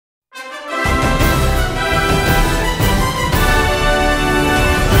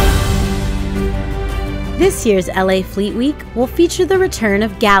This year's LA Fleet Week will feature the return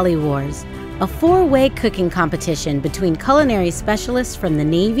of Galley Wars, a four-way cooking competition between culinary specialists from the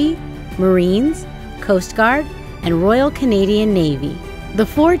Navy, Marines, Coast Guard, and Royal Canadian Navy. The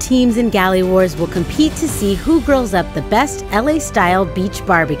four teams in Galley Wars will compete to see who grills up the best LA-style beach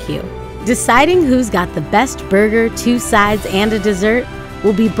barbecue. Deciding who's got the best burger, 2 sides, and a dessert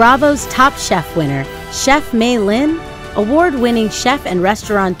will be Bravo's Top Chef winner, Chef Mei Lin, award-winning chef and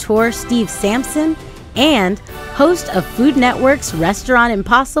restaurateur Steve Samson, and host of Food Network's Restaurant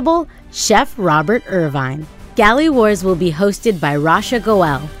Impossible, Chef Robert Irvine. Galley Wars will be hosted by Rasha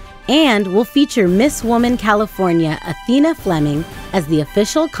Goel and will feature Miss Woman California Athena Fleming as the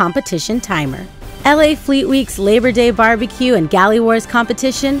official competition timer. LA Fleet Week's Labor Day barbecue and Galley Wars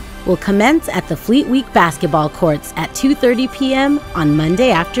competition will commence at the Fleet Week basketball courts at 2:30 p.m. on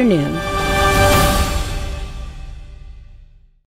Monday afternoon.